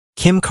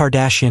Kim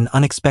Kardashian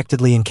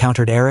unexpectedly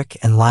encountered Erik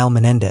and Lyle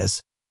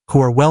Menendez,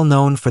 who are well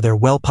known for their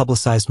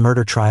well-publicized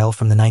murder trial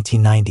from the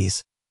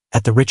 1990s,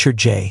 at the Richard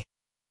J.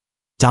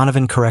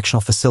 Donovan Correctional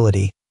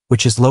Facility,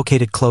 which is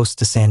located close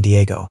to San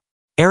Diego.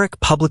 Erik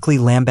publicly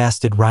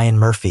lambasted Ryan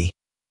Murphy,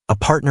 a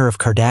partner of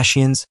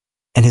Kardashians,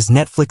 and his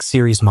Netflix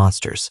series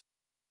Monsters.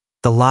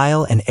 The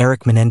Lyle and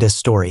Erik Menendez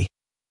story,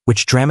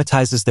 which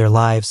dramatizes their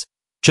lives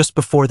just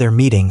before their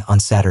meeting on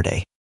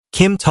Saturday.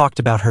 Kim talked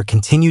about her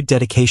continued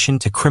dedication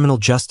to criminal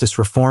justice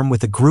reform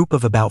with a group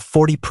of about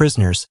 40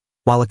 prisoners,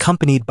 while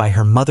accompanied by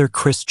her mother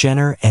Kris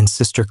Jenner and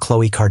sister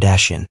Khloe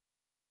Kardashian,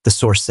 the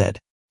source said.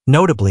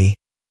 Notably,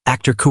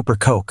 actor Cooper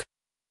Koch,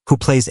 who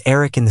plays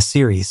Erik in the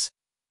series,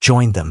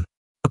 joined them.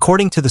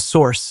 According to the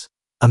source,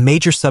 a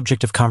major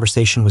subject of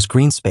conversation was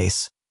green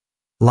space,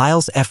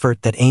 Lyle's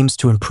effort that aims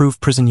to improve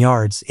prison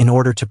yards in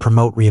order to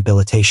promote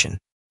rehabilitation.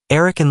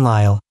 Erik and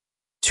Lyle,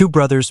 two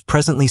brothers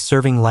presently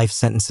serving life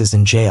sentences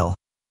in jail,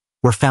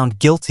 were found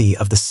guilty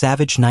of the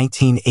savage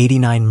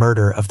 1989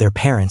 murder of their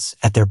parents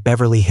at their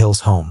Beverly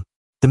Hills home.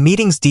 The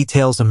meeting's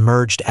details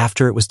emerged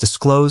after it was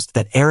disclosed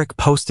that Erik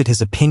posted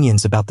his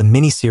opinions about the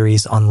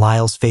miniseries on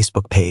Lyle's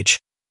Facebook page,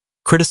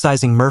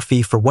 criticizing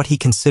Murphy for what he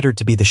considered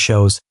to be the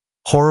show's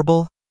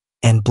horrible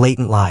and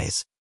blatant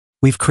lies.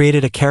 We've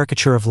created a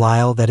caricature of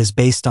Lyle that is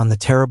based on the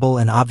terrible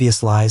and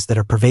obvious lies that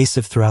are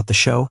pervasive throughout the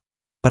show,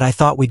 but I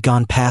thought we'd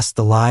gone past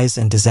the lies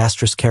and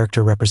disastrous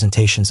character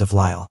representations of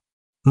Lyle.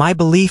 My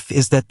belief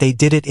is that they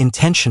did it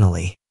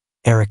intentionally,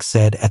 Erik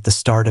said at the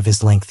start of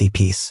his lengthy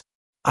piece.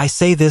 I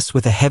say this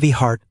with a heavy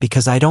heart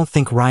because I don't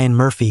think Ryan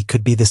Murphy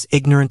could be this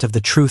ignorant of the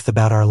truth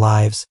about our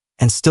lives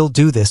and still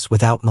do this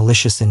without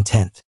malicious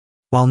intent.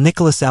 While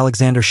Nicholas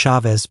Alexander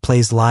Chavez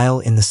plays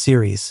Lyle in the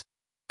series,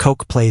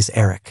 Koch plays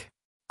Erik.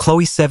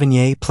 Khloe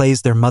Sevigny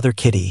plays their mother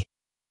Kitty,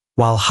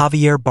 while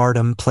Javier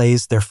Bardem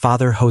plays their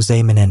father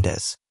Jose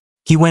Menendez.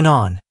 He went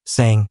on,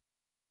 saying,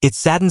 "It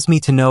saddens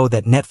me to know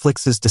that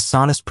Netflix's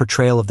dishonest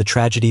portrayal of the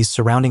tragedies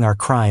surrounding our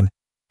crime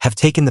have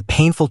taken the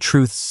painful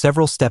truths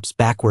several steps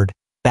backward,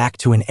 back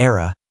to an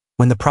era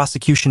when the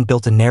prosecution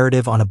built a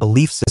narrative on a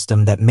belief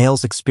system that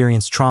males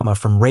experience trauma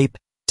from rape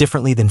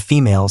differently than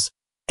females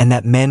and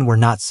that men were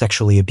not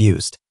sexually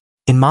abused."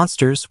 In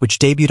Monsters, which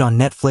debuted on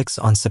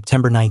Netflix on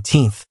September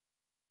 19th,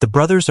 the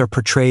brothers are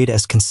portrayed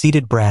as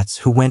conceited brats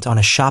who went on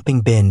a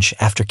shopping binge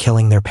after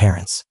killing their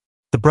parents.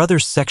 The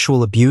brothers'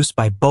 sexual abuse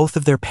by both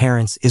of their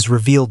parents is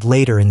revealed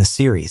later in the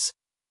series,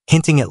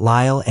 hinting at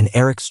Lyle and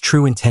Erik's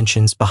true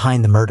intentions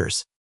behind the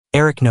murders.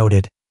 Erik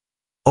noted,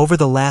 "Over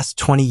the last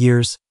 20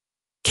 years,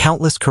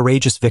 countless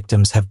courageous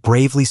victims have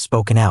bravely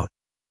spoken out,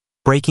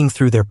 breaking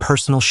through their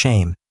personal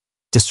shame,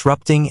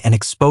 disrupting and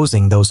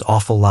exposing those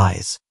awful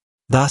lies."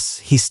 Thus,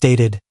 he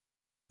stated,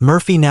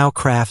 Murphy now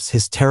crafts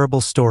his terrible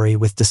story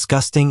with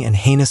disgusting and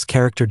heinous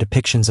character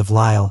depictions of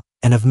Lyle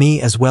and of me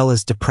as well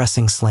as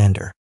depressing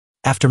slander.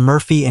 After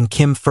Murphy and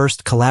Kim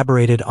first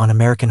collaborated on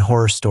American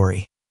Horror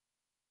Story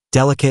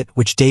Delicate,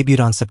 which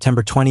debuted on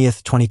September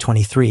 20th,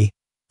 2023,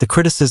 the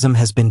criticism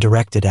has been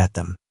directed at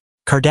them.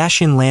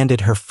 Kardashian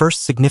landed her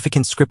first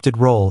significant scripted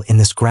role in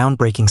this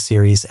groundbreaking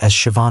series as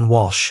Siobhan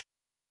Walsh,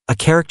 a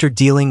character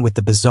dealing with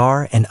the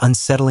bizarre and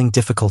unsettling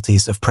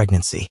difficulties of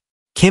pregnancy.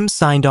 Kim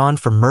signed on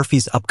for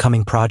Murphy's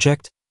upcoming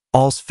project,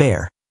 All's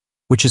Fair,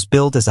 which is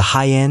billed as a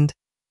high-end,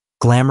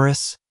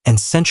 glamorous, and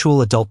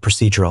sensual adult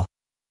procedural.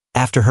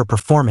 After her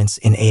performance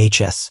in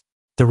AHS,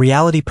 the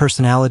reality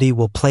personality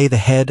will play the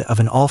head of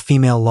an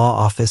all-female law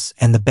office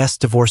and the best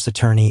divorce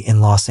attorney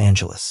in Los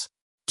Angeles.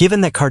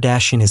 Given that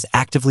Kardashian is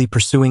actively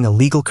pursuing a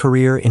legal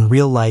career in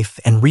real life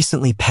and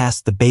recently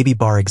passed the baby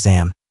bar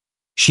exam,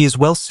 she is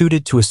well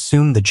suited to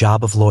assume the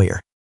job of lawyer.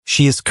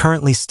 She is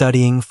currently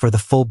studying for the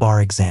full bar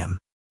exam.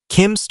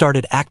 Kim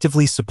started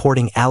actively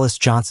supporting Alice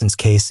Johnson's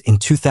case in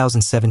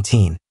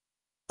 2017,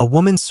 a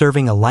woman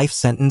serving a life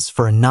sentence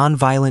for a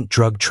nonviolent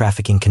drug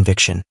trafficking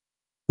conviction,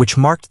 which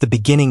marked the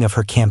beginning of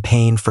her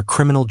campaign for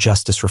criminal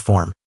justice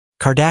reform.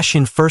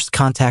 Kardashian first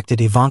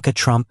contacted Ivanka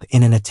Trump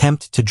in an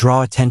attempt to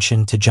draw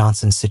attention to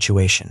Johnson's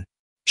situation.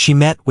 She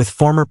met with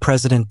former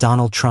President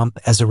Donald Trump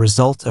as a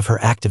result of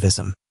her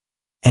activism,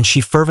 and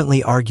she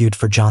fervently argued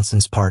for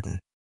Johnson's pardon.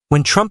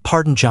 When Trump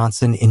pardoned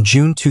Johnson in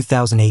June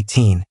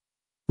 2018,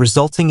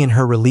 resulting in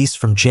her release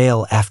from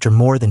jail after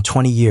more than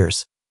 20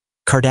 years,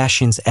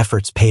 Kardashian's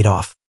efforts paid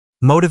off.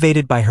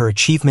 Motivated by her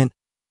achievement,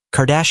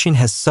 Kardashian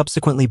has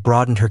subsequently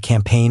broadened her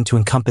campaign to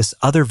encompass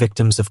other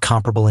victims of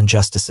comparable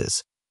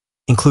injustices,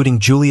 including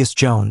Julius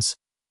Jones,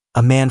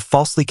 a man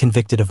falsely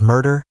convicted of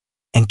murder,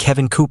 and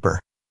Kevin Cooper,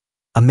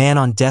 a man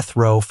on death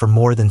row for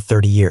more than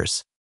 30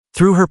 years.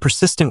 Through her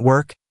persistent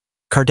work,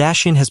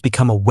 Kardashian has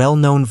become a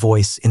well-known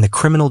voice in the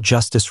criminal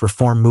justice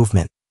reform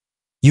movement,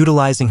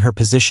 utilizing her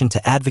position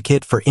to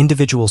advocate for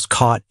individuals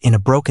caught in a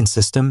broken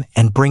system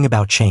and bring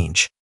about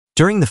change.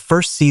 During the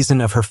first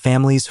season of her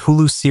family's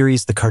Hulu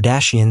series The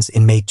Kardashians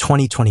in May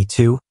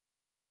 2022,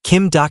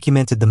 Kim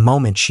documented the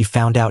moment she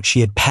found out she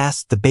had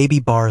passed the baby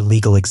bar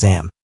legal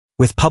exam.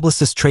 With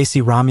publicist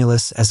Tracy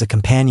Romulus as a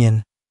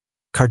companion,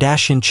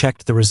 Kardashian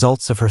checked the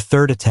results of her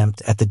third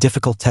attempt at the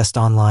difficult test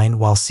online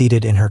while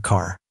seated in her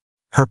car.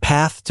 Her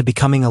path to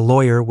becoming a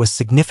lawyer was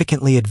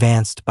significantly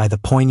advanced by the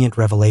poignant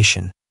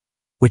revelation,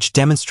 which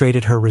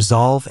demonstrated her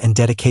resolve and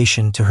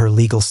dedication to her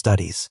legal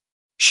studies.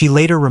 She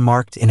later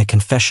remarked in a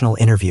confessional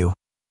interview,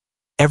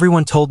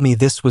 "Everyone told me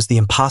this was the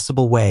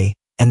impossible way,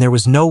 and there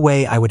was no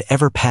way I would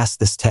ever pass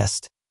this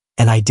test,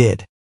 and I did."